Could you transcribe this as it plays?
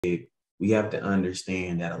we have to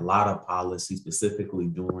understand that a lot of policies, specifically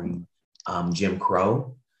during Jim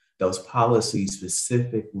Crow, those policies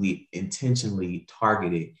specifically intentionally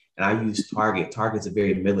targeted, and I use target's a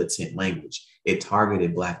very militant language. It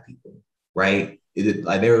targeted Black people, right?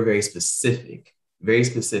 Like they were very specific, very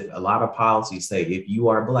specific. A lot of policies say if you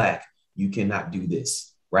are Black, you cannot do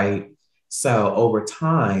this, right? So over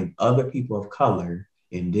time, other people of color,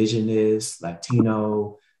 indigenous,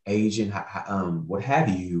 Latino, Asian, what have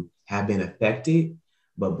you, have been affected,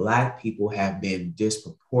 but Black people have been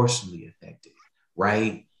disproportionately affected,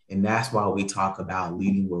 right? And that's why we talk about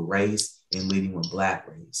leading with race and leading with Black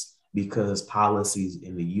race, because policies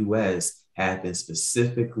in the US have been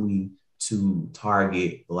specifically to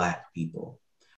target Black people.